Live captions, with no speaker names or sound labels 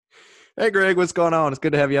Hey, Greg, what's going on? It's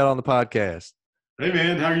good to have you out on the podcast. Hey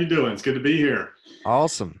man, how are you doing? It's good to be here.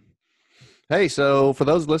 Awesome. Hey, so for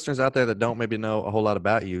those listeners out there that don't maybe know a whole lot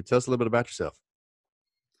about you, tell us a little bit about yourself.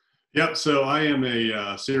 Yep. So I am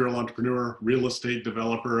a serial entrepreneur, real estate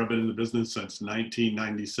developer. I've been in the business since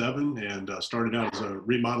 1997 and started out as a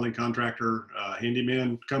remodeling contractor,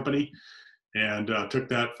 handyman company, and took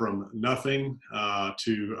that from nothing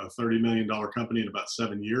to a $30 million company in about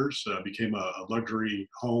 7 years. Became a luxury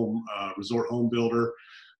home, resort home builder.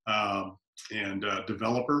 And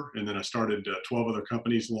developer. And then I started 12 other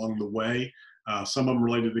companies along the way. Some of them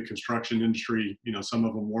related to the construction industry. Some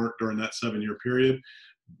of them weren't during that 7 year period.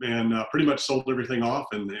 And pretty much sold everything off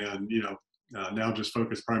and now just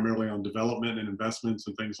focus primarily on development and investments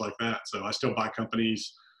and things like that. So I still buy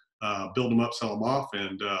companies, build them up, sell them off,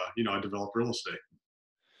 and I develop real estate.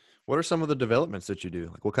 What are some of the developments that you do?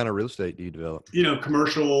 Like, what kind of real estate do you develop?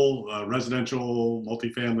 Commercial, residential,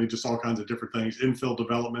 multifamily, just all kinds of different things. Infill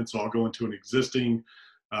development. So I'll go into an existing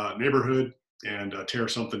neighborhood and tear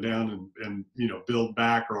something down and build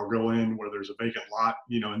back, or I'll go in where there's a vacant lot,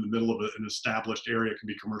 in the middle of an established area. It can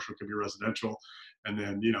be commercial, it can be residential, and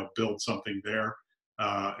then, build something there.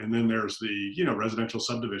 And then there's the, residential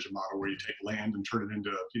subdivision model where you take land and turn it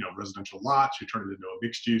into, residential lots. You turn it into a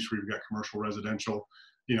mixed use where you've got commercial, residential,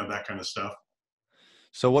 that kind of stuff.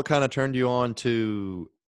 So, what kind of turned you on to,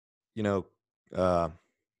 you know, uh,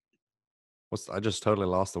 I just totally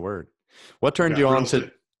lost the word. What turned Yeah, you real on to,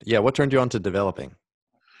 estate. yeah, what turned you on to developing?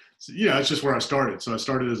 So, yeah, that's just where I started. So I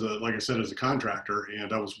started like I said, as a contractor,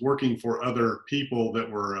 and I was working for other people that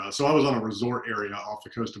were. So I was on a resort area off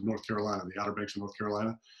the coast of North Carolina, the Outer Banks of North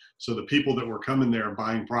Carolina. So the people that were coming there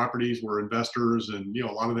buying properties were investors, and a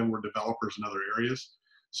lot of them were developers in other areas.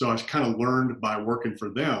 So I kind of learned by working for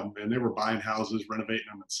them, and they were buying houses, renovating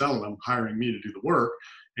them, and selling them, hiring me to do the work,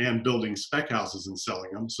 and building spec houses and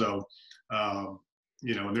selling them. So, um,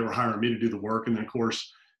 and they were hiring me to do the work, and then of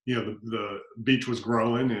course the beach was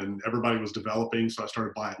growing and everybody was developing. So I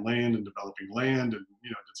started buying land and developing land and,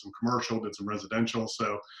 did some commercial, did some residential.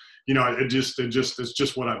 So, it's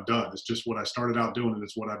just what I've done. It's just what I started out doing, and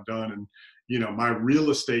it's what I've done. And, my real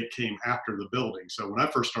estate came after the building. So when I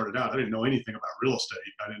first started out, I didn't know anything about real estate.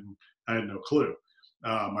 I had no clue.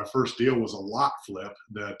 My first deal was a lot flip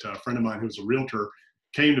that a friend of mine who was a realtor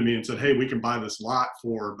came to me and said, "Hey, we can buy this lot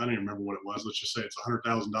for," I don't even remember what it was. Let's just say it's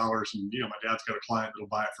 $100,000, and my dad's got a client that'll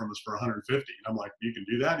buy it from us for 150. And I'm like, "You can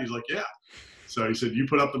do that?" And he's like, "Yeah." So he said, "You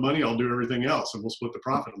put up the money, I'll do everything else, and we'll split the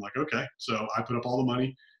profit." I'm like, "Okay." So I put up all the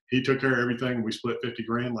money. He took care of everything. We split 50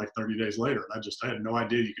 grand like 30 days later. And I had no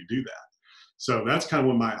idea you could do that. So that's kind of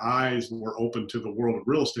when my eyes were open to the world of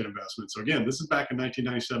real estate investment. So again, this is back in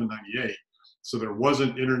 1997, 98. So there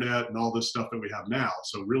wasn't internet and all this stuff that we have now.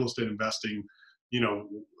 So real estate investing,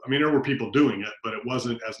 there were people doing it, but it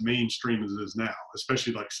wasn't as mainstream as it is now,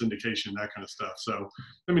 especially like syndication, that kind of stuff. So,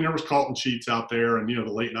 there was Carlton Sheets out there and, the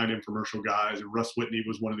late night infomercial guys, and Russ Whitney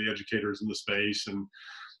was one of the educators in the space. And,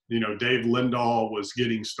 Dave Lindahl was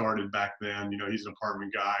getting started back then, he's an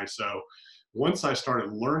apartment guy. So once I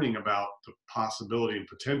started learning about the possibility and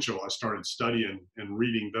potential, I started studying and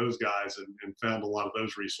reading those guys and found a lot of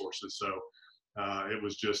those resources. So it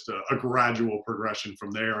was just a gradual progression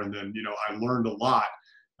from there. And then, I learned a lot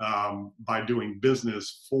by doing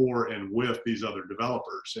business for and with these other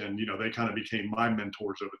developers. And, they kind of became my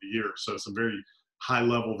mentors over the years. So some very high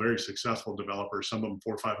level, very successful developers, some of them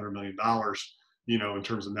 $400-500 million, in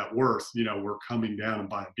terms of net worth, were coming down and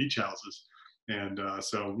buying beach houses. And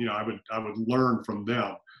so, I would learn from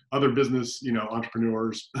them, other business,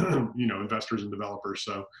 entrepreneurs, investors and developers.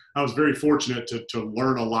 So I was very fortunate to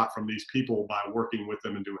learn a lot from these people by working with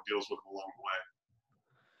them and doing deals with them along the way.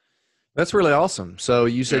 That's really awesome. So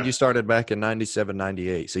you said Yeah. you started back in 97,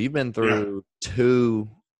 98. So you've been Yeah. through two,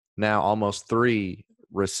 now almost three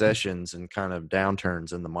recessions and kind of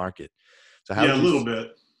downturns in the market. So Yeah, a little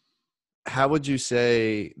bit. how would you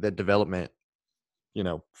say that development,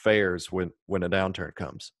 fares when a downturn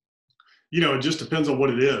comes? It just depends on what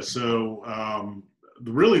it is. So,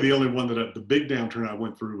 really the only one the big downturn I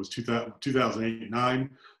went through was 2008, 9.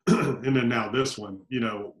 And then now this one,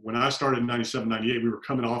 when I started in 97, 98, we were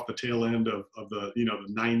coming off the tail end of the,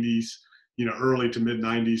 the 90s, early to mid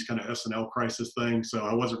 90s kind of S&L crisis thing. So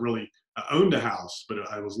I wasn't really, I owned a house, but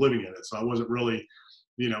I was living in it. So I wasn't really,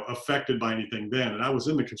 affected by anything then. And I was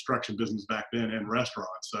in the construction business back then and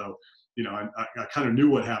restaurants. So, I kind of knew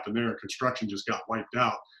what happened there. Construction just got wiped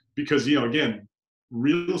out because, again,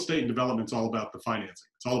 real estate and development is all about the financing.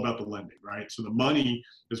 It's all about the lending, right? So the money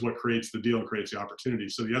is what creates the deal and creates the opportunity.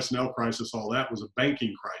 So the S&L crisis, all that was a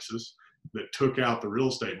banking crisis that took out the real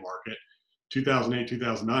estate market. 2008,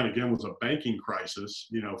 2009, again, was a banking crisis.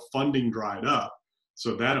 Funding dried up.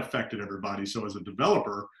 So that affected everybody. So as a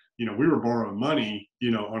developer, we were borrowing money,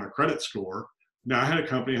 on a credit score. Now I had a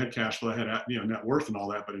company, I had cash flow, I had, net worth and all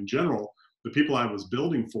that. But in general, the people I was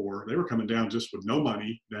building for, they were coming down just with no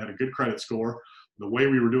money. They had a good credit score. The way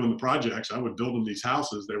we were doing the projects, I would build them these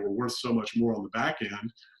houses. They were worth so much more on the back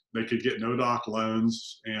end. They could get no doc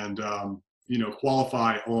loans and,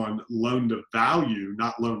 qualify on loan to value,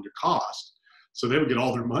 not loan to cost. So they would get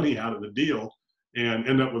all their money out of the deal and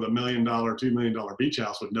end up with $1 million, $2 million beach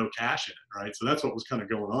house with no cash in it, right? So that's what was kind of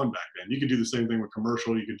going on back then. You could do the same thing with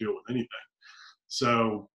commercial. You could do it with anything.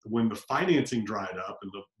 So when the financing dried up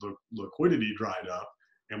and the liquidity dried up,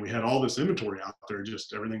 and we had all this inventory out there,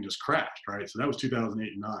 just everything just crashed, right? So that was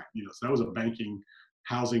 2008 and 9. So that was a banking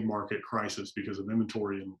housing market crisis because of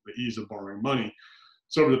inventory and the ease of borrowing money.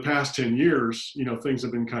 So over the past 10 years, things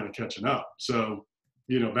have been kind of catching up. So,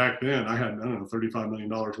 back then I had, $35 million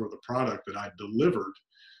worth of product that I delivered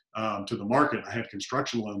to the market. I had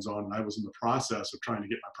construction loans on, and I was in the process of trying to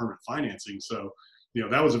get my permanent financing. So,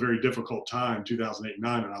 that was a very difficult time, 2008,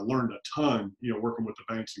 9, and I learned a ton, working with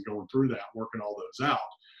the banks and going through that, working all those out.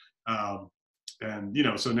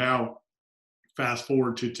 So now fast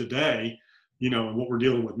forward to today, and what we're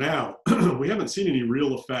dealing with now, we haven't seen any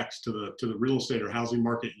real effects to the real estate or housing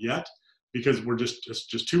market yet, because we're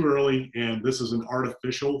just too early, and this is an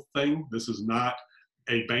artificial thing. This is not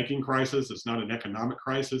a banking crisis. It's not an economic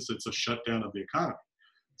crisis. It's a shutdown of the economy.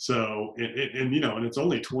 So, and it's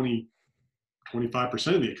only 25%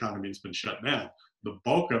 of the economy has been shut down. The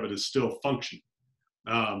bulk of it is still functioning.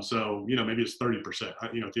 So, maybe it's 30%.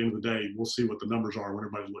 At the end of the day, we'll see what the numbers are when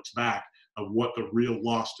everybody looks back of what the real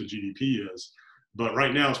loss to GDP is. But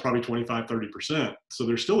right now it's probably 25, 30%. So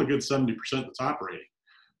there's still a good 70% that's operating.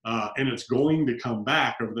 And it's going to come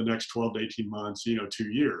back over the next 12 to 18 months, 2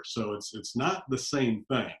 years. So it's not the same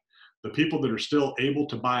thing. The people that are still able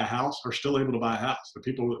to buy a house are still able to buy a house. The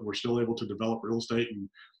people that were still able to develop real estate and,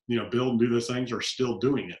 build and do those things are still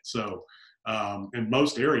doing it. So in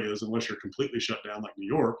most areas, unless you're completely shut down like New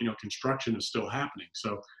York, construction is still happening.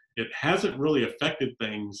 So it hasn't really affected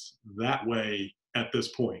things that way at this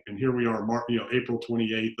point. And here we are, April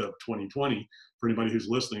 28th of 2020, for anybody who's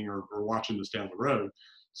listening or watching this down the road.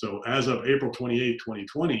 So as of April 28th,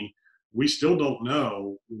 2020, we still don't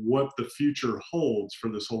know what the future holds for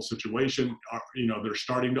this whole situation. They're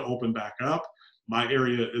starting to open back up. My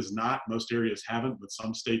area is not, most areas haven't, but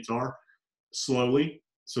some states are slowly.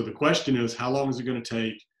 So the question is, how long is it going to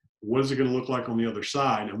take? What is it going to look like on the other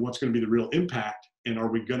side? And what's going to be the real impact? And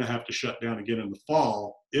are we going to have to shut down again in the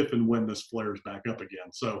fall if and when this flares back up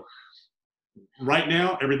again? So right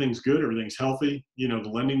now, everything's good. Everything's healthy. The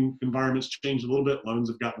lending environment's changed a little bit. Loans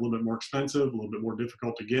have gotten a little bit more expensive, a little bit more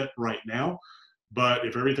difficult to get right now. But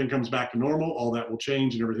if everything comes back to normal, all that will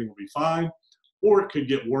change and everything will be fine. Or it could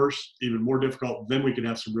get worse, even more difficult. Then we could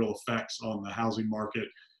have some real effects on the housing market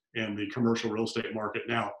and the commercial real estate market.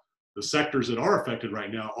 Now, the sectors that are affected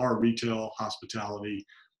right now are retail, hospitality,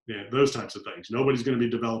 those types of things. Nobody's going to be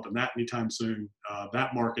developing that anytime soon.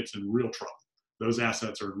 That market's in real trouble. Those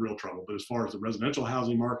assets are in real trouble. But as far as the residential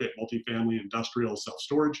housing market, multifamily, industrial,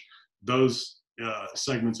 self-storage, those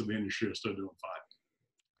segments of the industry are still doing fine.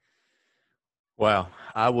 Wow.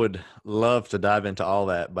 I would love to dive into all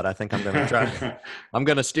that, but I think I'm going to try. I'm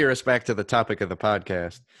going to steer us back to the topic of the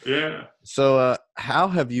podcast. Yeah. So how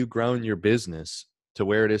have you grown your business to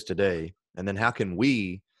where it is today? And then how can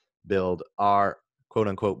we build our quote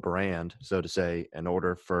unquote brand, so to say, in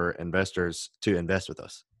order for investors to invest with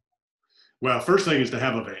us? Well, first thing is to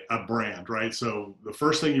have a brand, right? So the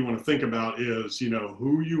first thing you want to think about is,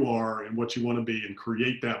 who you are and what you want to be, and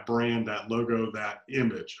create that brand, that logo, that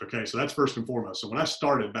image. Okay, so that's first and foremost. So when I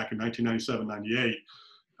started back in 1997, 98,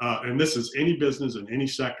 and this is any business in any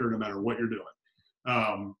sector, no matter what you're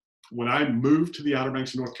doing. When I moved to the Outer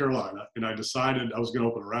Banks of North Carolina, and I decided I was going to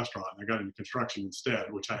open a restaurant, and I got into construction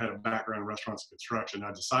instead, which I had a background in restaurants and construction.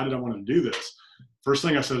 I decided I wanted to do this. First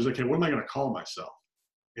thing I said is, okay, what am I going to call myself?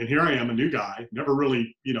 And here I am, a new guy, never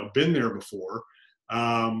really, been there before.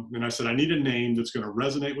 And I said, I need a name that's going to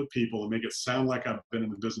resonate with people and make it sound like I've been in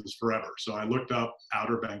the business forever. So I looked up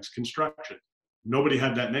Outer Banks Construction. Nobody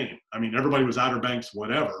had that name. I mean, everybody was Outer Banks,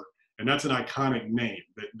 whatever. And that's an iconic name.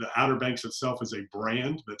 The Outer Banks itself is a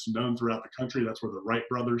brand that's known throughout the country. That's where the Wright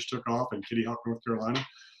brothers took off in Kitty Hawk, North Carolina.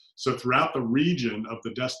 So throughout the region of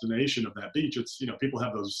the destination of that beach, it's, people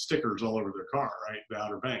have those stickers all over their car, right? The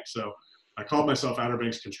Outer Banks. So I called myself Outer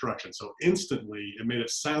Banks Construction. So instantly it made it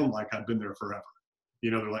sound like I've been there forever.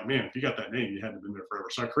 They're like, man, if you got that name, you hadn't been there forever.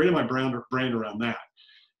 So I created my brand around that.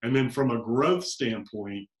 And then from a growth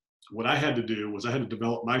standpoint, what I had to do was I had to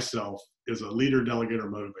develop myself as a leader, delegator,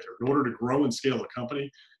 motivator. In order to grow and scale a company,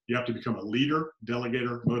 you have to become a leader,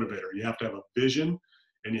 delegator, motivator. You have to have a vision,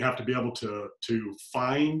 and you have to be able to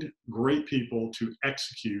find great people to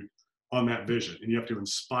execute on that vision. And you have to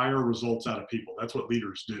inspire results out of people. That's what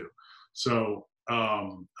leaders do. So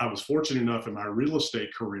I was fortunate enough in my real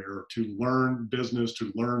estate career to learn business,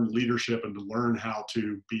 to learn leadership, and to learn how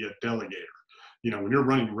to be a delegator. When you're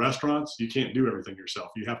running restaurants, you can't do everything yourself.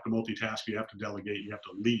 You have to multitask, you have to delegate, you have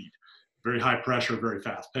to lead. Very high pressure, very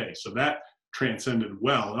fast pace. So that transcended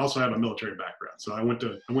well. And also I have a military background. So I went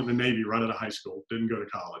in the Navy right out of high school, didn't go to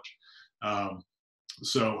college.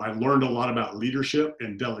 So I learned a lot about leadership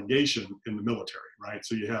and delegation in the military, right?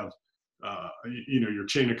 So you have, your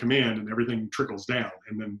chain of command and everything trickles down,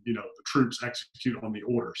 and then, the troops execute on the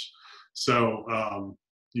orders. So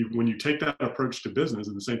when you take that approach to business,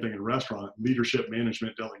 and the same thing in a restaurant, leadership,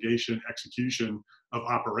 management, delegation, execution of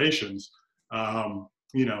operations,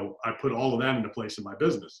 I put all of that into place in my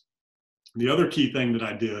business. The other key thing that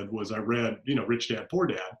I did was I read, Rich Dad, Poor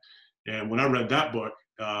Dad. And when I read that book,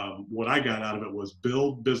 what I got out of it was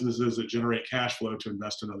build businesses that generate cash flow to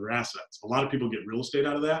invest in other assets. A lot of people get real estate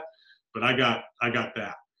out of that, but I got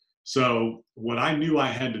that. So what I knew I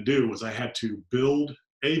had to do was I had to build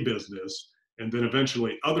a business and then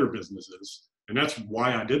eventually other businesses. And that's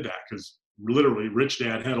why I did that, because literally Rich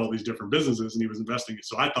Dad had all these different businesses and he was investing it.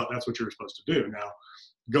 So I thought that's what you were supposed to do. Now,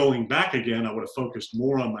 going back again, I would have focused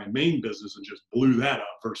more on my main business and just blew that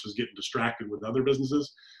up versus getting distracted with other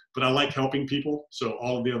businesses. But I like helping people. So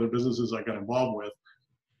all of the other businesses I got involved with,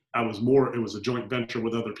 it was a joint venture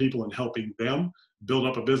with other people and helping them build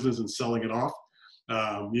up a business and selling it off,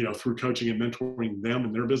 through coaching and mentoring them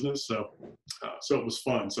in their business. So it was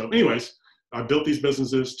fun. So anyways, I built these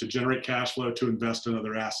businesses to generate cash flow to invest in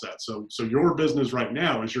other assets. So your business right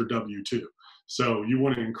now is your W-2. So you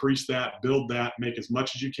want to increase that, build that, make as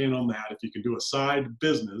much as you can on that. If you can do a side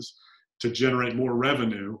business to generate more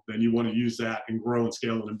revenue, then you want to use that and grow and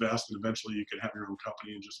scale and invest. And eventually you can have your own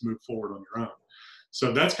company and just move forward on your own.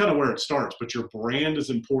 So that's kind of where it starts. But your brand is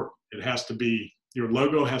important. Your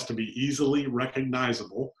logo has to be easily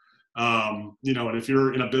recognizable. And if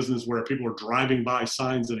you're in a business where people are driving by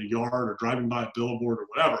signs in a yard or driving by a billboard or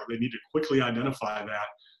whatever, they need to quickly identify that,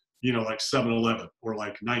 like 7-Eleven or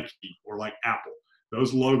like Nike or like Apple.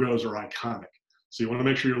 Those logos are iconic. So you want to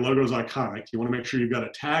make sure your logo is iconic. You want to make sure you've got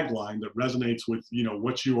a tagline that resonates with,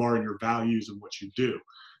 what you are and your values and what you do.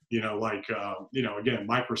 Again,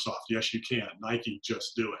 Microsoft, yes, you can. Nike,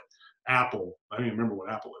 just do it. Apple, I don't even remember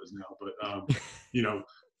what Apple is now, but,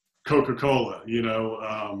 Coca-Cola,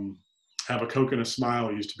 have a Coke and a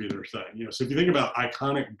smile used to be their thing. So if you think about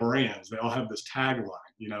iconic brands, they all have this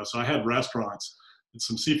tagline, So I had restaurants,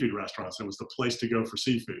 some seafood restaurants. It was the place to go for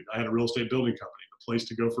seafood. I had a real estate building company, the place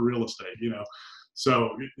to go for real estate,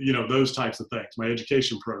 So, those types of things. My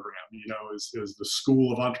education program, is the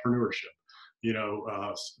school of entrepreneurship,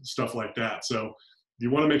 stuff like that. So you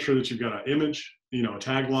want to make sure that you've got an image, a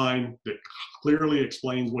tagline that clearly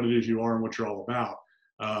explains what it is you are and what you're all about.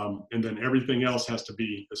 And then everything else has to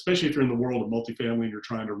be, especially if you're in the world of multifamily and you're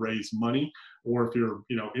trying to raise money, or if you're,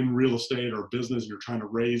 in real estate or business, and you're trying to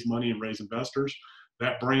raise money and raise investors,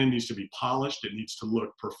 that brand needs to be polished. It needs to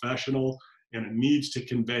look professional, and it needs to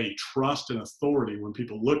convey trust and authority when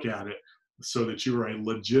people look at it, so that you are a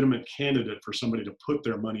legitimate candidate for somebody to put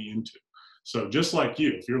their money into. So just like you,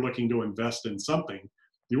 if you're looking to invest in something,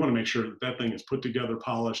 you want to make sure that that thing is put together,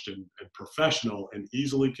 polished, and professional, and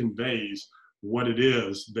easily conveys what it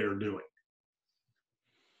is they're doing.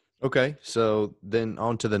 Okay, so then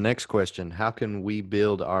on to the next question. How can we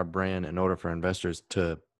build our brand in order for investors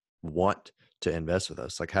to want to invest with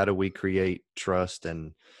us? Like, how do we create trust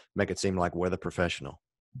and make it seem like we're the professional?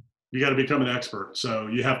 You got to become an expert. So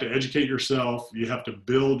you have to educate yourself. You have to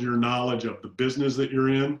build your knowledge of the business that you're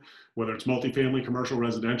in, whether it's multifamily, commercial,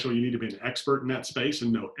 residential. You need to be an expert in that space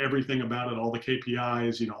and know everything about it, all the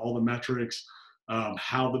KPIs, all the metrics,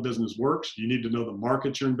 how the business works. You need to know the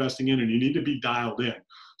markets you're investing in, and you need to be dialed in.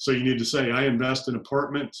 So you need to say, I invest in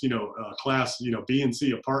apartments, class, B and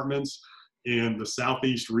C apartments in the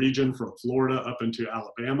Southeast region from Florida up into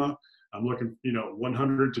Alabama. I'm looking,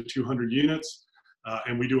 100 to 200 units.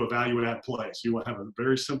 And we do a value add play. So you want to have a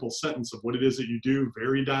very simple sentence of what it is that you do,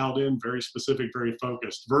 very dialed in, very specific, very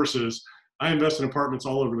focused, versus I invest in apartments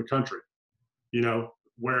all over the country,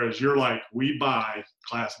 whereas you're like, we buy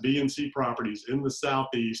class B and C properties in the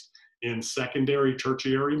Southeast in secondary,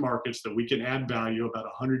 tertiary markets that we can add value, about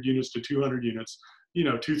 100 units to 200 units,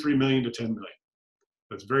 2-3 million to 10 million.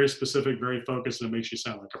 That's very specific, very focused, and it makes you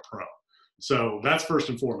sound like a pro. So that's first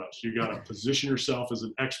and foremost. You got to position yourself as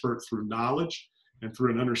an expert through knowledge. and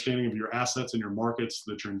through an understanding of your assets and your markets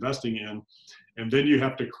that you're investing in. And then you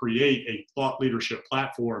have to create a thought leadership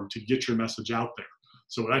platform to get your message out there.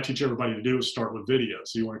 So what I teach everybody to do is start with video.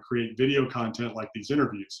 So you want to create video content like these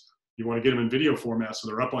interviews. You want to get them in video format so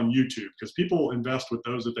they're up on YouTube, because people invest with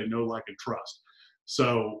those that they know, like, and trust.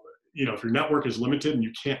 So, if your network is limited and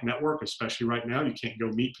you can't network, especially right now, you can't go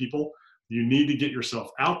meet people, you need to get yourself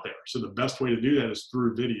out there. So the best way to do that is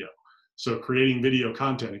through video. So creating video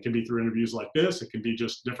content, it can be through interviews like this. It can be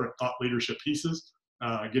just different thought leadership pieces.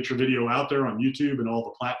 Get your video out there on YouTube and all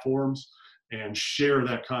the platforms and share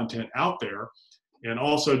that content out there. And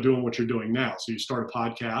also doing what you're doing now. So you start a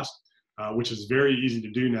podcast, which is very easy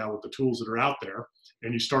to do now with the tools that are out there.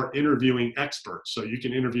 And you start interviewing experts. So you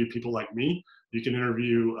can interview people like me. You can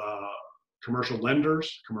interview commercial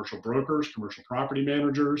lenders, commercial brokers, commercial property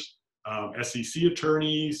managers, SEC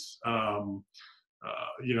attorneys,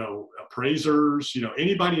 appraisers,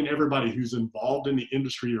 anybody and everybody who's involved in the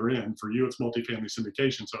industry you're in. For you, it's multifamily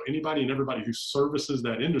syndication. So anybody and everybody who services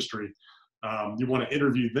that industry, you want to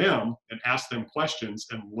interview them and ask them questions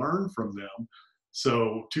and learn from them.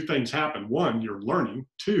 So two things happen. One, you're learning.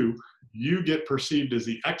 Two, you get perceived as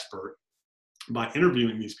the expert by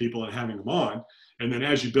interviewing these people and having them on. And then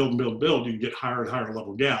as you build and build and build, you can get higher and higher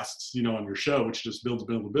level guests, on your show, which just builds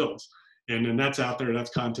and builds. And then that's out there,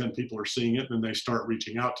 that's content, people are seeing it, and then they start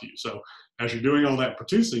reaching out to you. So as you're doing all that,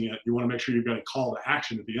 producing it, you want to make sure you've got a call to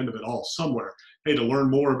action at the end of it all somewhere. Hey, to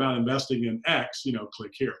learn more about investing in X,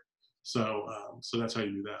 click here. So that's how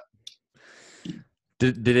you do that.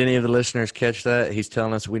 Did any of the listeners catch that? He's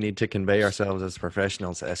telling us we need to convey ourselves as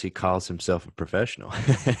professionals, as he calls himself a professional.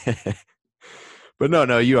 But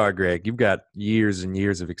no, you are, Greg. You've got years and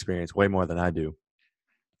years of experience, way more than I do.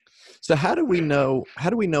 So how do we know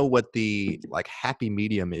what the happy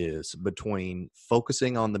medium is between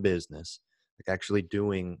focusing on the business, actually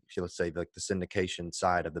doing, let's say, the syndication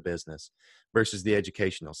side of the business, versus the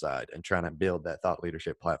educational side and trying to build that thought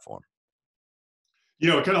leadership platform? It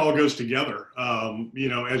kind of all goes together.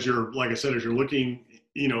 As you're, like I said, as you're looking,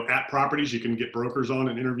 at properties, you can get brokers on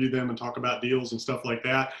and interview them and talk about deals and stuff like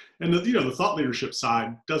that. And the thought leadership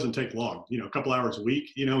side doesn't take long, a couple hours a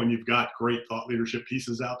week, and you've got great thought leadership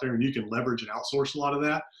pieces out there, and you can leverage and outsource a lot of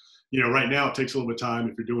that. Right now it takes a little bit of time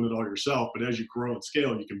if you're doing it all yourself, but as you grow and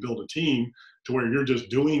scale, you can build a team to where you're just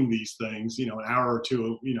doing these things, an hour or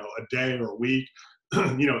two, a day or a week.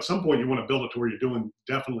 At some point you want to build it to where you're doing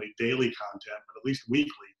definitely daily content, but at least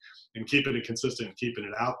weekly, and keeping it consistent and keeping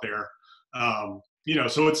it out there.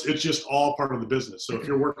 So it's just all part of the business. So if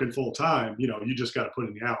you're working full time, you just got to put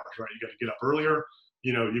in the hours, right? You got to get up earlier.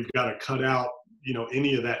 You've got to cut out,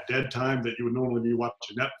 any of that dead time that you would normally be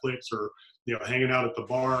watching Netflix or, hanging out at the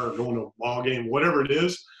bar or going to a ball game, whatever it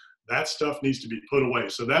is, that stuff needs to be put away.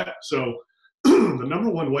 So the number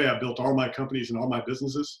one way I built all my companies and all my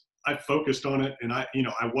businesses, I focused on it, and I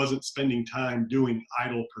wasn't spending time doing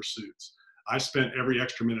idle pursuits. I spent every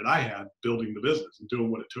extra minute I had building the business and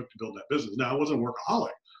doing what it took to build that business. Now, I wasn't a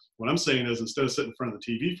workaholic. What I'm saying is, instead of sitting in front of the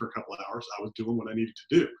TV for a couple of hours, I was doing what I needed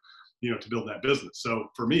to do, to build that business. So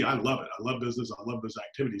for me, I love it. I love business. I love those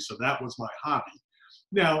activities. So that was my hobby.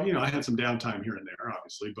 Now, I had some downtime here and there,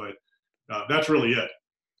 obviously, but that's really it.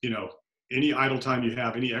 Any idle time you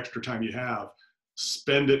have, any extra time you have,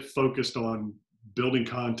 spend it focused on building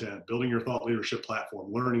content, building your thought leadership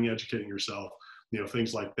platform, learning, educating yourself,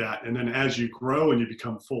 things like that. And then as you grow and you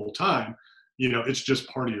become full time, it's just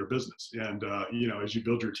part of your business. And, as you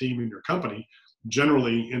build your team and your company,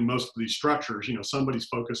 generally in most of these structures, somebody's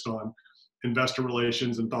focused on investor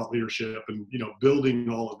relations and thought leadership and, building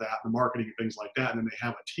all of that, the marketing and things like that. And then they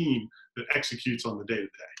have a team that executes on the day to day.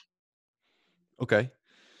 Okay.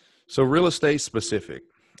 So real estate specific,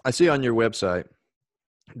 I see on your website,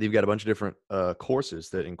 you've got a bunch of different courses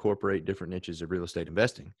that incorporate different niches of real estate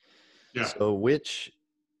investing. Yeah. So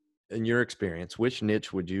in your experience, which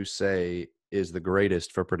niche would you say is the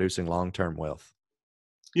greatest for producing long-term wealth?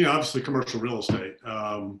 Obviously commercial real estate.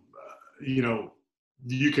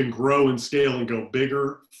 You can grow and scale and go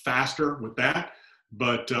bigger, faster with that.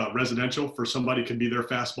 But residential for somebody can be their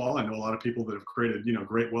fastball. I know a lot of people that have created,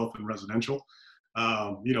 great wealth in residential.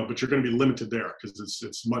 But you're going to be limited there because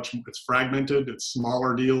it's fragmented. It's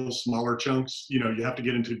smaller deals, smaller chunks. You have to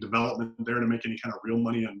get into development there to make any kind of real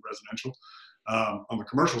money in residential. On the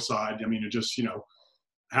commercial side, it just,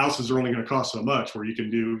 houses are only going to cost so much where you can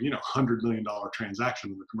do, $100 million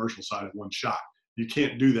transaction on the commercial side in one shot. You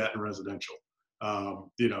can't do that in residential.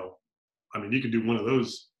 You could do one of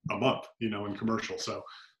those a month, in commercial. So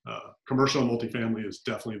commercial and multifamily is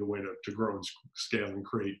definitely the way to grow and scale and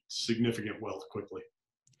create significant wealth quickly.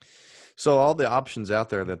 So all the options out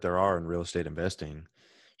there that there are in real estate investing,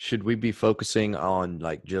 Should we be focusing on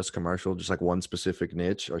like just commercial, just like one specific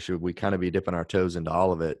niche, or should we kind of be dipping our toes into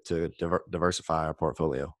all of it to diversify our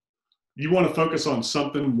portfolio? You want to focus on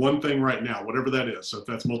something, one thing right now, whatever that is. So if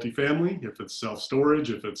that's multifamily, if it's self-storage,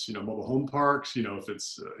 if it's, mobile home parks, if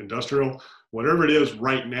it's industrial, whatever it is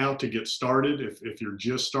right now to get started. If you're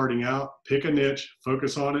just starting out, pick a niche,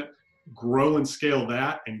 focus on it, grow and scale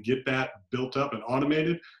that and get that built up and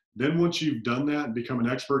automated. Then once you've done that and become an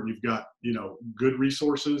expert and you've got, good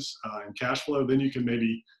resources and cash flow, then you can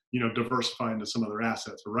maybe, diversify into some other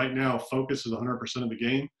assets. But right now, focus is 100% of the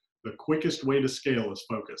game. The quickest way to scale is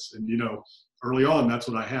focus. And, early on, that's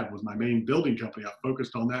what I had was my main building company. I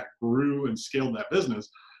focused on that, grew and scaled that business,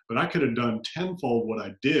 but I could have done tenfold what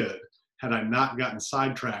I did had I not gotten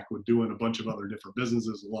sidetracked with doing a bunch of other different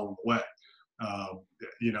businesses along the way. Uh,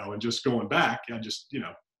 and just going back, I just,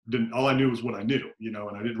 didn't, all I knew was what I knew, and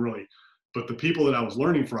I didn't really, but the people that I was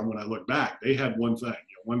learning from when I look back, they had one thing.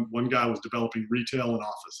 One guy was developing retail and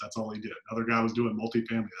office. That's all he did. Another guy was doing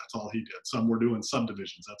multifamily. That's all he did. Some were doing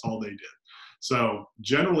subdivisions. That's all they did. So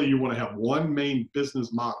generally, you want to have one main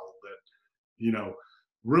business model that,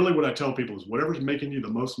 really what I tell people is whatever's making you the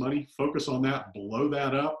most money, focus on that, blow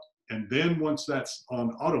that up. And then once that's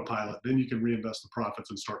on autopilot, then you can reinvest the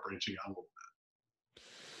profits and start branching out a little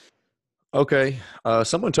Okay.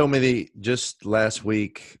 Someone told me just last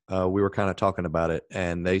week, we were kind of talking about it,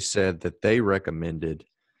 and they said that they recommended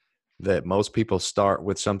that most people start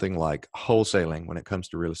with something like wholesaling when it comes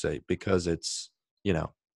to real estate because it's, you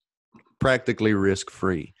know, practically risk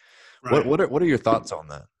free. bit. What Right. what are your thoughts on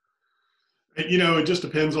that? It just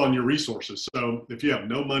depends on your resources. So if you have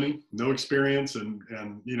no money, no experience, and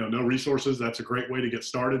no resources, that's a great way to get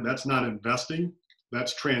started. That's not investing.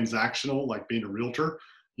 That's transactional, like being a realtor.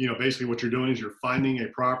 Basically what you're doing is you're finding a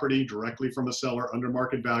property directly from a seller under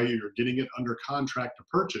market value. You're getting it under contract to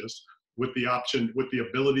purchase with the option, with the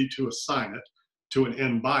ability to assign it to an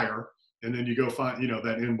end buyer. And then you go find,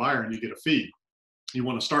 that end buyer and you get a fee. You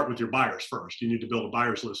want to start with your buyers first. You need to build a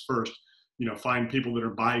buyers list first, find people that are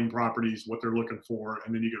buying properties, what they're looking for,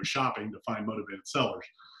 and then you go shopping to find motivated sellers.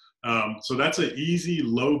 So that's an easy,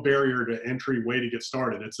 low barrier to entry way to get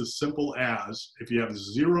started. It's as simple as if you have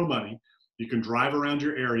zero money, you can drive around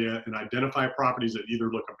your area and identify properties that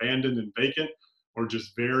either look abandoned and vacant or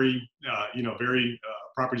just very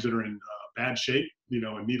properties that are in bad shape,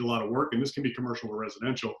 and need a lot of work. And this can be commercial or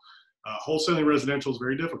residential. Wholesaling residential is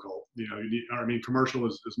very difficult. Commercial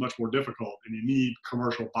is much more difficult, and you need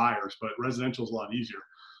commercial buyers, but residential is a lot easier.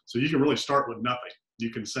 So you can really start with nothing. You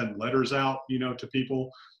can send letters out, to people.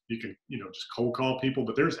 You can, just cold call people.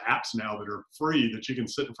 But there's apps now that are free that you can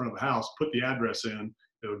sit in front of the house, put the address in.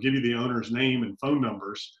 It'll give you the owner's name and phone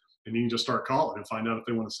numbers, and you can just start calling and find out if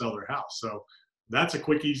they want to sell their house. So that's a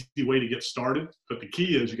quick, easy way to get started. But the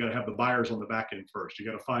key is you got to have the buyers on the back end first. You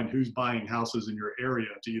got to find who's buying houses in your area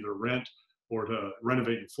to either rent or to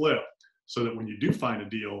renovate and flip, so that when you do find a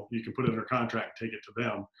deal, you can put it under contract and take it to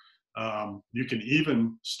them. You can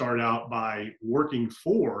even start out by working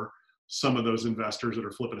for some of those investors that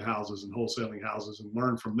are flipping houses and wholesaling houses and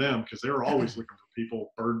learn from them, because they're always looking for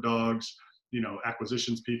people, bird dogs,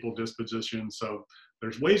 acquisitions people, dispositions. So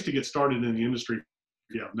there's ways to get started in the industry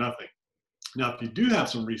if you have nothing. Now, if you do have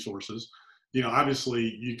some resources,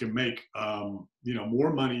 obviously you can make,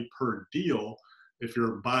 more money per deal if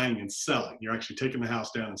you're buying and selling. You're actually taking the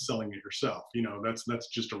house down and selling it yourself. That's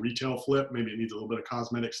just a retail flip. Maybe it needs a little bit of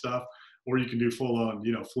cosmetic stuff, or you can do full on,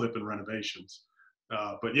 flip and renovations.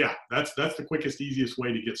 But yeah, that's the quickest, easiest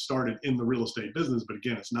way to get started in the real estate business. But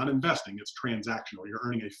again, it's not investing; it's transactional. You're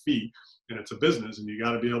earning a fee, and it's a business, and you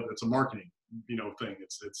got to be able. It's a marketing, thing.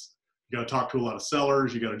 It's you got to talk to a lot of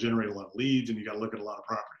sellers. You got to generate a lot of leads, and you got to look at a lot of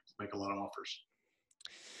properties, make a lot of offers.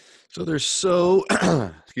 So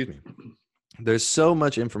excuse me. There's so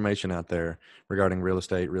much information out there regarding real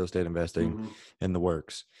estate investing, Mm-hmm. and the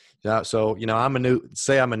works. Yeah. So, I'm I'm a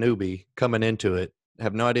newbie coming into it,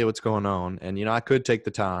 have no idea what's going on. And, I could take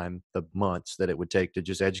the time, the months that it would take to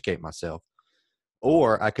just educate myself,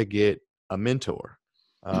 or I could get a mentor.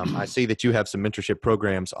 I see that you have some mentorship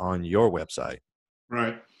programs on your website.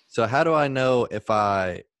 Right. So how do I know if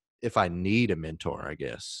I need a mentor, I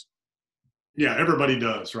guess? Yeah, everybody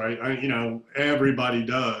does, right? Everybody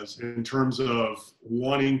does in terms of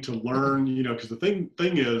wanting to learn, because the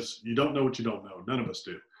thing is, you don't know what you don't know. None of us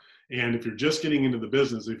do. And if you're just getting into the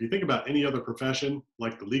business, if you think about any other profession,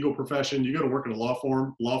 like the legal profession, you go to work at a law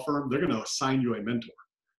firm, they're going to assign you a mentor.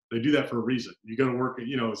 They do that for a reason. You go to work,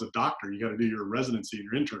 as a doctor, you got to do your residency and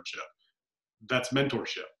your internship. That's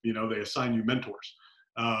mentorship. They assign you mentors.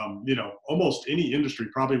 Almost any industry,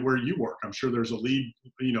 probably where you work, I'm sure there's a lead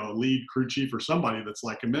crew chief or somebody that's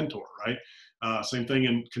like a mentor, right? Same thing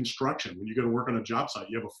in construction. When you go to work on a job site,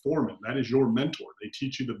 you have a foreman. That is your mentor. They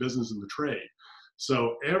teach you the business and the trade.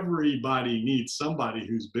 So everybody needs somebody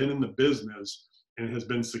who's been in the business and has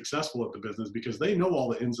been successful at the business, because they know all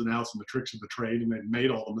the ins and outs and the tricks of the trade, and they've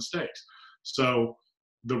made all the mistakes. So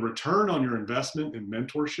the return on your investment in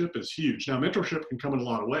mentorship is huge. Now, mentorship can come in a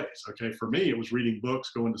lot of ways. Okay. For me, it was reading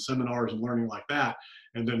books, going to seminars and learning like that.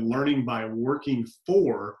 And then learning by working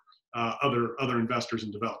for other investors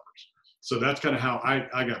and developers. So that's kind of how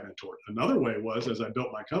I got mentored. Another way was, as I built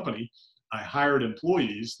my company, I hired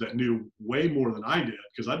employees that knew way more than I did,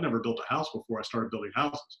 because I'd never built a house before I started building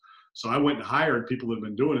houses. So I went and hired people that had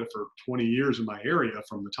been doing it for 20 years in my area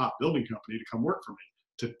from the top building company to come work for me,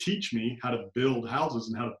 to teach me how to build houses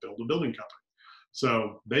and how to build a building company.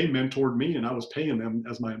 So they mentored me, and I was paying them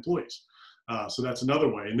as my employees. So that's another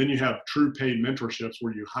way. And then you have true paid mentorships,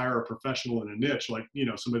 where you hire a professional in a niche, like,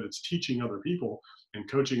 somebody that's teaching other people and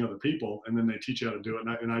coaching other people, and then they teach you how to do it.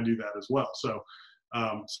 And I do that as well. So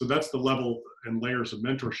that's the level and layers of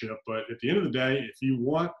mentorship. But at the end of the day, if you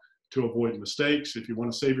want to avoid mistakes, if you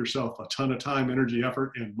want to save yourself a ton of time, energy,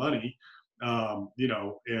 effort, and money, and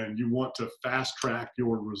you want to fast track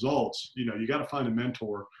your results, you got to find a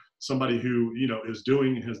mentor, somebody who, is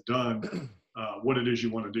doing and has done what it is you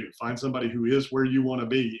want to do. Find somebody who is where you want to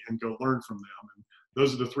be and go learn from them. And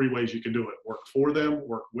those are the three ways you can do it: work for them,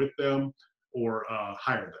 work with them, or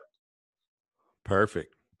hire them.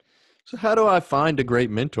 Perfect. So how do I find a great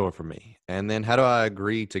mentor for me? And then how do I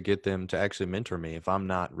agree to get them to actually mentor me if I'm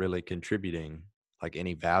not really contributing like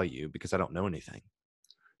any value because I don't know anything?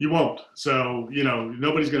 You won't. So,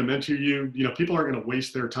 nobody's going to mentor you. People aren't going to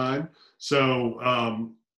waste their time. So,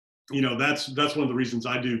 that's one of the reasons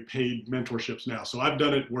I do paid mentorships now. So I've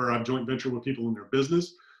done it where I've joint ventured with people in their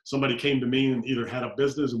business. Somebody came to me and either had a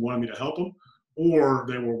business and wanted me to help them, or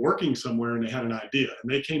they were working somewhere and they had an idea,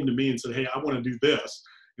 and they came to me and said, "Hey, I want to do this."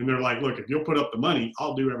 And they're like, "Look, if you'll put up the money,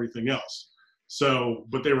 I'll do everything else." So,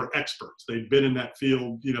 but they were experts. They'd been in that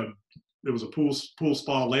field. It was a pool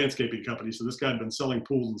spa landscaping company. So this guy had been selling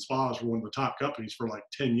pools and spas for one of the top companies for like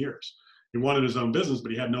 10 years. He wanted his own business,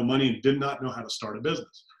 but he had no money and did not know how to start a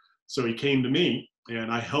business. So he came to me, and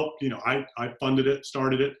I helped, I funded it,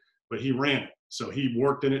 started it, but he ran it. So he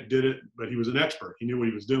worked in it, did it, but he was an expert. He knew what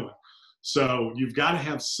he was doing. So you've got to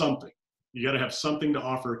have something. You got to have something to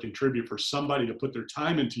offer, contribute, for somebody to put their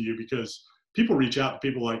time into you, because people reach out to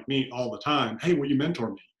people like me all the time. "Hey, will you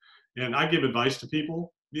mentor me?" And I give advice to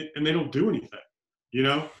people, and they don't do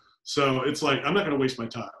anything, So it's like, I'm not going to waste my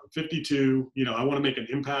time. I'm 52, I want to make an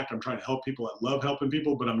impact. I'm trying to help people. I love helping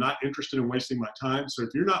people, but I'm not interested in wasting my time. So if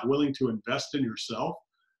you're not willing to invest in yourself,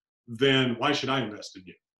 then why should I invest in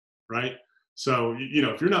you? Right? So,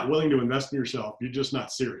 if you're not willing to invest in yourself, you're just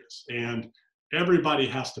not serious. And everybody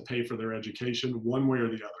has to pay for their education one way or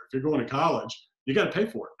the other. If you're going to college, you got to pay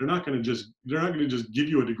for it. They're not going to just give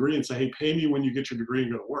you a degree and say, "Hey, pay me when you get your degree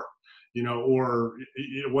and go to work," or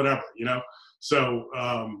whatever, So,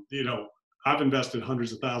 I've invested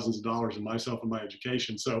hundreds of thousands of dollars in myself and my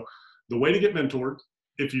education. So the way to get mentored,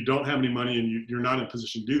 if you don't have any money and you're not in a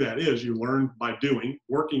position to do that, is you learn by doing,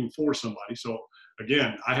 working for somebody. So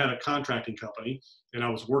again, I had a contracting company, and I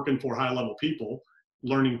was working for high-level people,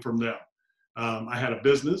 learning from them. I had a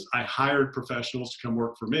business. I hired professionals to come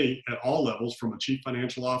work for me at all levels, from a chief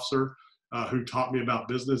financial officer who taught me about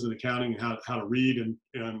business and accounting and how to read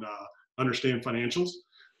and understand financials.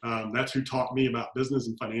 That's who taught me about business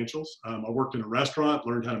and financials. I worked in a restaurant,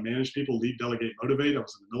 learned how to manage people, lead, delegate, motivate. I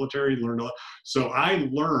was in the military, learned a lot. So I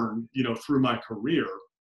learned, through my career,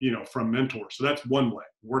 from mentors. So that's one way,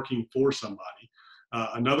 working for somebody.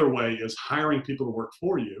 Another way is hiring people to work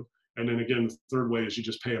for you. And then again, the third way is you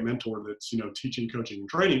just pay a mentor that's, teaching, coaching, and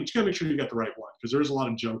training. But you gotta make sure you got the right one, because there's a lot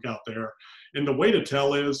of junk out there. And the way to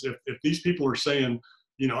tell is if these people are saying,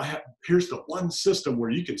 here's the one system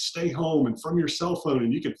where you can stay home and from your cell phone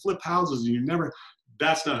and you can flip houses and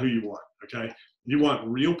that's not who you want. Okay. You want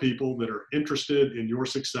real people that are interested in your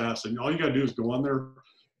success. And all you got to do is go on their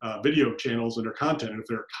video channels and their content. And if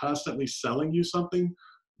they're constantly selling you something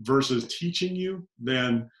versus teaching you,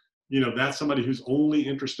 then, that's somebody who's only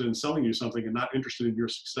interested in selling you something and not interested in your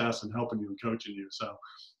success and helping you and coaching you. So,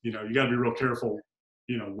 you got to be real careful,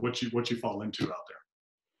 what you fall into out there.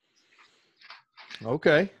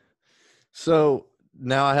 Okay. So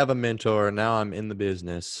now I have a mentor. Now I'm in the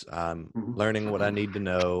business. I'm learning what I need to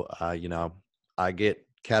know. I get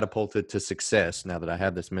catapulted to success now that I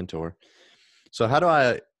have this mentor. So how do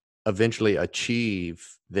I eventually achieve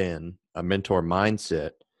then a mentor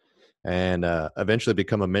mindset and eventually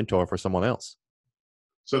become a mentor for someone else?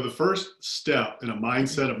 So the first step in a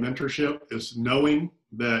mindset of mentorship is knowing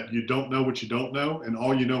that you don't know what you don't know, and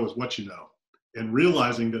all you know is what you know. and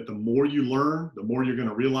realizing that the more you learn, the more you're going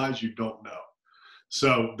to realize you don't know.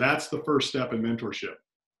 So that's the first step in mentorship,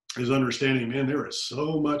 is understanding, man, there is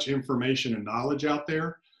so much information and knowledge out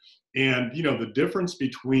there. And, the difference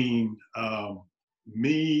between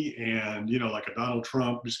me and, like a Donald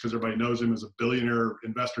Trump, just because everybody knows him as a billionaire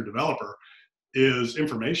investor developer, is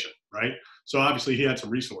information, right? So obviously he had some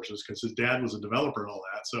resources because his dad was a developer and all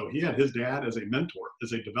that. So he had his dad as a mentor,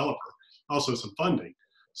 as a developer, also some funding.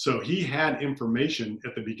 So he had information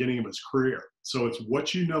at the beginning of his career. So it's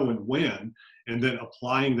what you know and when, and then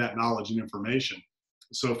applying that knowledge and information.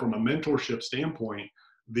 So from a mentorship standpoint,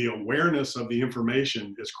 the awareness of the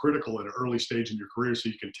information is critical at an early stage in your career, so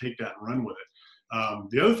you can take that and run with it.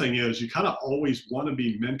 The other thing is, you kind of always want to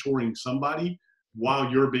be mentoring somebody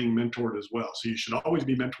while you're being mentored as well. So you should always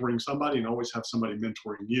be mentoring somebody and always have somebody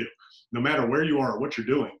mentoring you. No matter where you are or what you're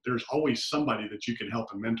doing, there's always somebody that you can help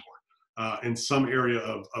and mentor in some area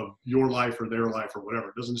of your life or their life or whatever.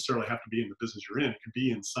 It doesn't necessarily have to be in the business you're in. It could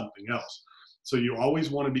be in something else. So you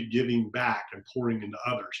always want to be giving back and pouring into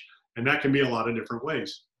others. And that can be a lot of different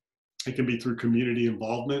ways. It can be through community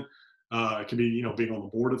involvement. It can be, being on the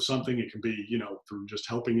board of something. It can be, through just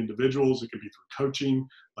helping individuals. It can be through coaching,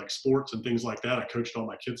 like sports and things like that. I coached all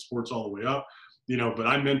my kids' sports all the way up, but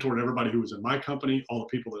I mentored everybody who was in my company, all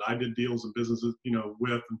the people that I did deals and businesses,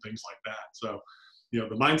 with and things like that. So,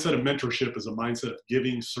 the mindset of mentorship is a mindset of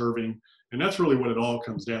giving, serving, and that's really what it all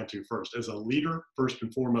comes down to first. As a leader, first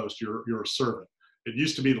and foremost, you're a servant. It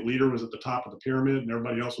used to be the leader was at the top of the pyramid and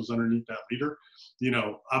everybody else was underneath that leader.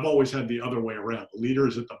 I've always had the other way around. The leader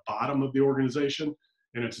is at the bottom of the organization,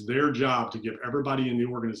 and it's their job to give everybody in the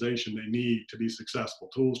organization they need to be successful: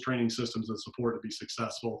 tools, training, systems, and support to be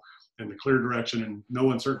successful, and the clear direction and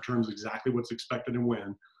no uncertain terms exactly what's expected and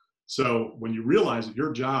when. So when you realize that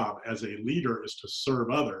your job as a leader is to serve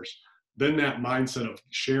others, then that mindset of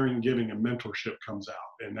sharing, giving, and mentorship comes out.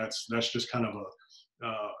 And that's just kind of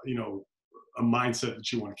a mindset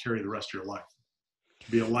that you want to carry the rest of your life.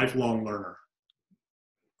 Be a lifelong learner.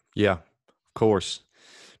 Yeah, of course.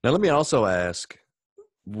 Now, let me also ask,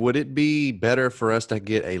 would it be better for us to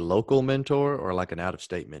get a local mentor or like an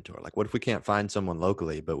out-of-state mentor? Like, what if we can't find someone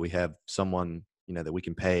locally, but we have someone, that we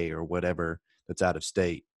can pay or whatever that's out of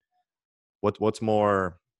state? What's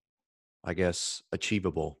more, I guess,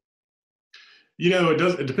 achievable?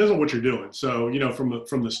 It depends on what you're doing. So,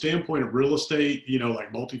 from the standpoint of real estate,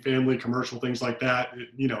 like multifamily, commercial, things like that,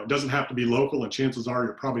 it doesn't have to be local. And chances are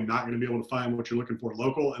you're probably not going to be able to find what you're looking for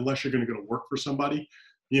local unless you're going to go to work for somebody,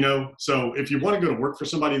 So if you want to go to work for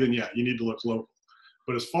somebody, then yeah, you need to look local.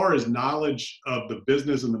 But as far as knowledge of the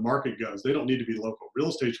business and the market goes, they don't need to be local. Real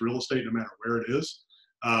estate's real estate no matter where it is.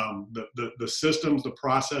 The systems, the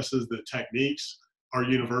processes, the techniques are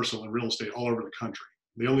universal in real estate all over the country.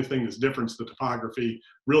 The only thing that's different is the topography.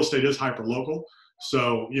 Real estate is hyper local.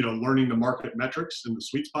 So, learning the market metrics and the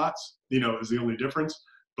sweet spots, is the only difference.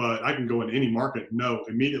 But I can go in any market and know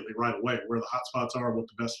immediately right away where the hot spots are, what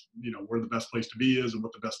the best, where the best place to be is and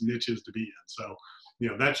what the best niche is to be in. So,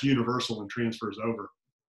 that's universal and transfers over.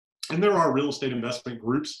 And there are real estate investment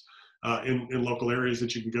groups in local areas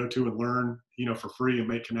that you can go to and learn, for free and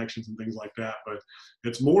make connections and things like that. But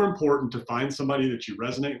it's more important to find somebody that you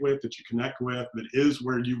resonate with, that you connect with, that is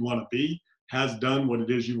where you want to be, has done what it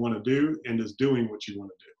is you want to do, and is doing what you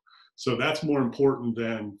want to do. So that's more important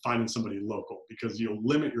than finding somebody local, because you'll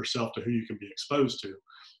limit yourself to who you can be exposed to.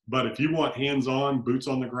 But if you want hands-on, boots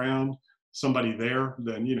on the ground, somebody there,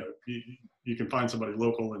 then, you can find somebody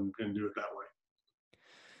local and do it that way.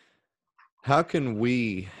 How can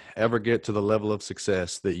we ever get to the level of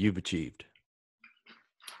success that you've achieved?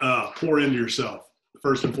 Pour into yourself.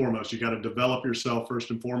 First and foremost, you got to develop yourself first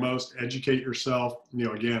and foremost, educate yourself.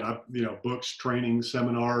 Again, books, training,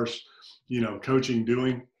 seminars, coaching,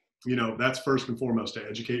 doing, that's first and foremost, to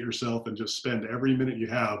educate yourself and just spend every minute you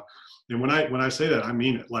have. And when I say that, I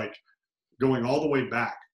mean it, like going all the way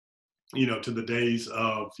back, to the days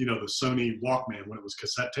of, the Sony Walkman, when it was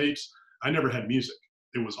cassette tapes. I never had music.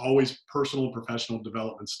 It was always personal and professional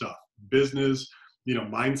development stuff, business,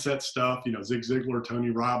 mindset stuff, Zig Ziglar, Tony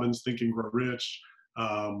Robbins, Think and Grow Rich,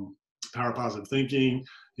 Power Positive Thinking,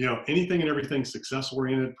 anything and everything success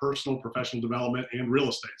oriented, personal, professional development, and real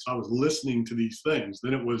estate. So I was listening to these things.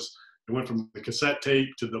 Then it went from the cassette tape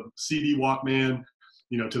to the CD Walkman,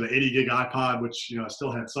 to the 80 gig iPod, which, I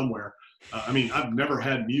still had somewhere. I've never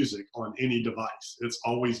had music on any device. It's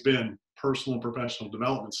always been personal and professional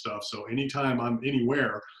development stuff. So anytime I'm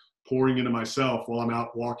anywhere, pouring into myself while I'm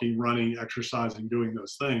out walking, running, exercising, doing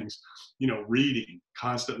those things, reading,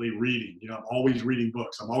 constantly reading. I'm always reading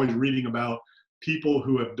books. I'm always reading about people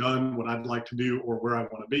who have done what I'd like to do or where I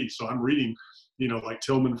want to be. So I'm reading, like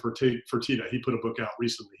Tillman Fertitta. He put a book out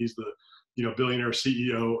recently. He's the, billionaire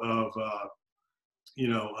CEO of,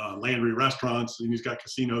 Landry Restaurants, and he's got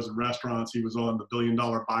casinos and restaurants. He was on the $1 Billion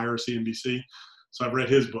Buyer, CNBC. So I've read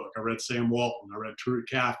his book. I read Sam Walton. I read Truett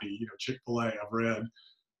Cathy, Chick-fil-A. I've read,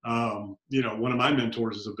 one of my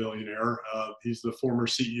mentors is a billionaire. He's the former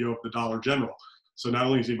CEO of the Dollar General. So not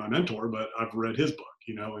only is he my mentor, but I've read his book,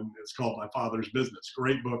 and it's called My Father's Business.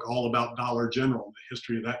 Great book, all about Dollar General and the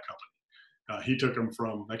history of that company. He took them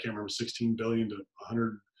from, I can't remember, 16 billion to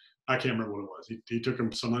 100. I can't remember what it was. He took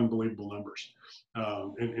them some unbelievable numbers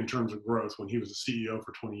in terms of growth when he was a CEO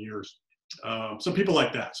for 20 years. So people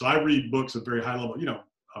like that. So I read books at very high level,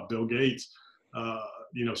 Bill Gates,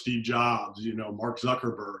 Steve Jobs, Mark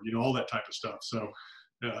Zuckerberg, all that type of stuff. So,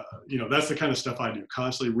 that's the kind of stuff I do,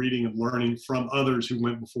 constantly reading and learning from others who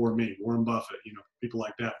went before me. Warren Buffett, people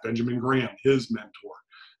like that. Benjamin Graham, his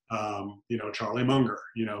mentor, Charlie Munger,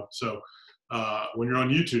 so when you're on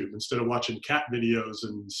YouTube, instead of watching cat videos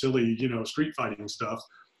and silly, street fighting stuff,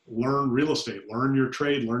 learn real estate, learn your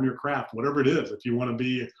trade, learn your craft, whatever it is. If you want to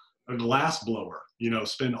be a glass blower,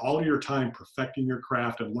 spend all your time perfecting your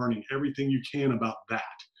craft and learning everything you can about that,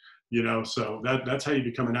 so that's how you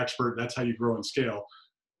become an expert. That's how you grow and scale.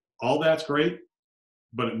 All that's great,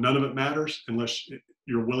 but none of it matters unless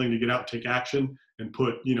you're willing to get out, take action, and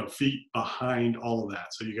put, feet behind all of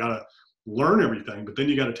that. So you got to learn everything, but then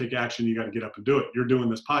you got to take action. You got to get up and do it. You're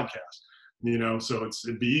doing this podcast, so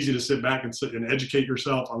it'd be easy to sit back and sit and educate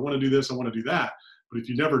yourself. I want to do this. I want to do that. But if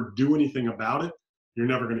you never do anything about it, you're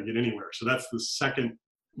never going to get anywhere. So that's the second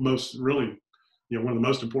most, really, one of the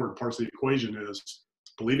most important parts of the equation is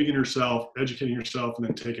believing in yourself, educating yourself, and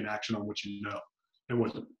then taking action on what you know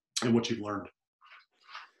and what you've learned.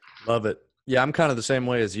 Love it. Yeah, I'm kind of the same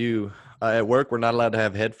way as you. At work, we're not allowed to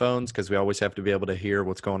have headphones because we always have to be able to hear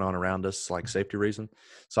what's going on around us, like safety reason.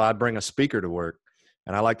 So I bring a speaker to work,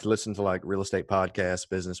 and I like to listen to like real estate podcasts,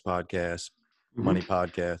 business podcasts, money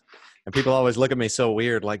podcasts. And people always look at me so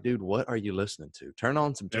weird, like, dude, what are you listening to? Turn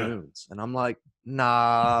on some tunes. And I'm like,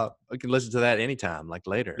 nah, I can listen to that anytime, like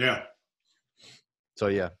later. Yeah. So,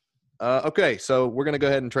 yeah. Okay, so we're going to go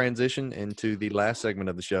ahead and transition into the last segment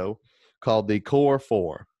of the show called the Core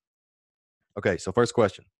Four. Okay, so first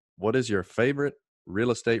question. What is your favorite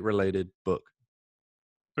real estate related book?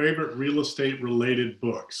 Favorite real estate related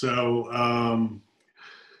book? So,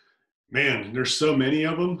 man, there's so many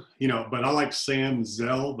of them, but I like Sam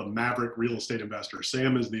Zell, the Maverick Real Estate Investor.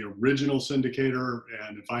 Sam is the original syndicator,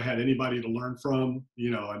 and if I had anybody to learn from,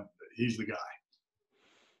 he's the guy.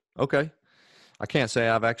 Okay. I can't say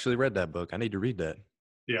I've actually read that book. I need to read that.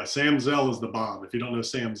 Yeah, Sam Zell is the bomb. If you don't know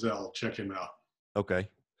Sam Zell, check him out. Okay.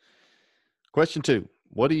 Question 2.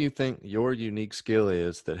 What do you think your unique skill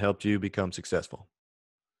is that helped you become successful?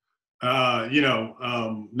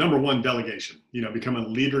 Number one, delegation, become a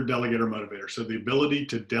leader, delegator, motivator. So the ability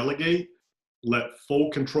to delegate, let full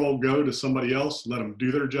control go to somebody else, let them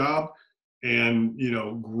do their job, and,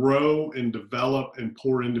 grow and develop and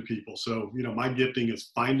pour into people. So, my gifting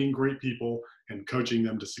is finding great people and coaching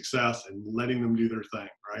them to success and letting them do their thing,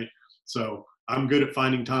 right? So I'm good at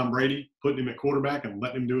finding Tom Brady, putting him at quarterback and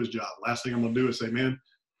letting him do his job. Last thing I'm going to do is say, man,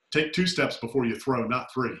 take 2 steps before you throw, not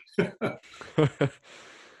 3.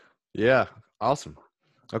 Yeah, awesome.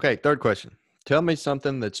 Okay, third question. Tell me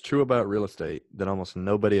something that's true about real estate that almost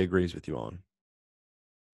nobody agrees with you on.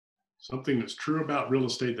 Something that's true about real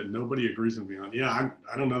estate that nobody agrees with me on. Yeah,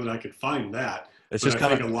 I don't know that I could find that. It's just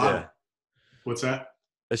kind of a lot. Yeah. What's that?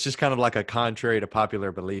 It's just kind of like a contrary to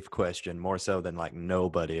popular belief question, more so than like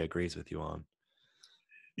nobody agrees with you on.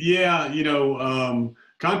 Yeah,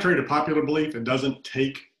 contrary to popular belief, it doesn't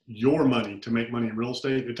take your money to make money in real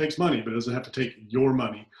estate. It takes money, but it doesn't have to take your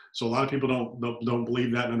money. So a lot of people don't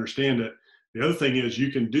believe that and understand it. The other thing is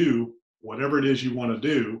you can do whatever it is you want to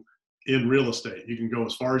do in real estate. You can go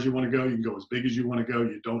as far as you want to go. You can go as big as you want to go.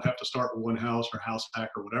 You don't have to start with one house or house hack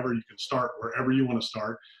or whatever. You can start wherever you want to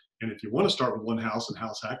start. And if you want to start with one house and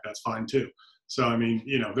house hack, that's fine too. So, I mean,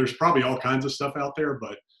 there's probably all kinds of stuff out there,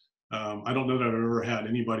 but I don't know that I've ever had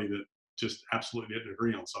anybody that just absolutely didn't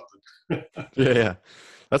agree on something. Yeah.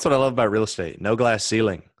 That's what I love about real estate. No glass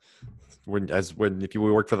ceiling. If you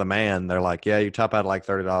work for the man, they're like, yeah, you top out at like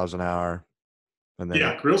 $30 an hour. And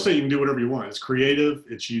then real estate, you can do whatever you want. It's creative.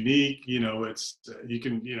 It's unique. It's you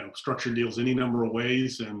can structure deals any number of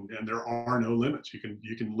ways, and there are no limits. You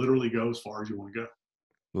can literally go as far as you want to go.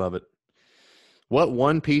 Love it. What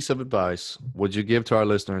one piece of advice would you give to our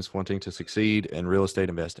listeners wanting to succeed in real estate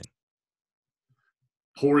investing?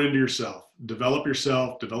 Pour into yourself, develop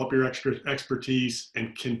your expertise,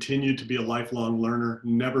 and continue to be a lifelong learner.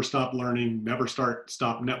 Never stop learning,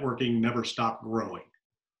 stop networking, never stop growing.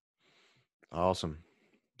 Awesome.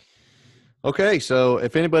 Okay, so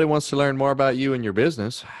if anybody wants to learn more about you and your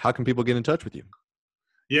business, how can people get in touch with you?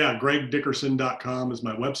 Yeah, gregdickerson.com is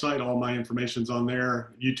my website. All my information's on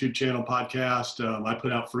there. YouTube channel, podcast. I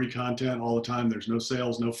put out free content all the time. There's no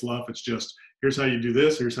sales, no fluff. It's just here's how you do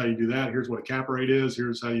this, here's how you do that, here's what a cap rate is,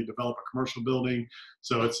 here's how you develop a commercial building.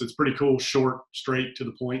 So it's pretty cool, short, straight to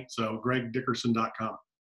the point. So gregdickerson.com.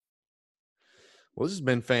 Well, this has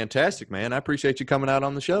been fantastic, man. I appreciate you coming out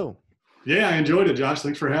on the show. Yeah, I enjoyed it, Josh.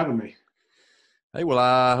 Thanks for having me. Hey, well,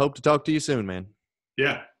 I hope to talk to you soon, man.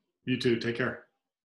 Yeah, you too. Take care.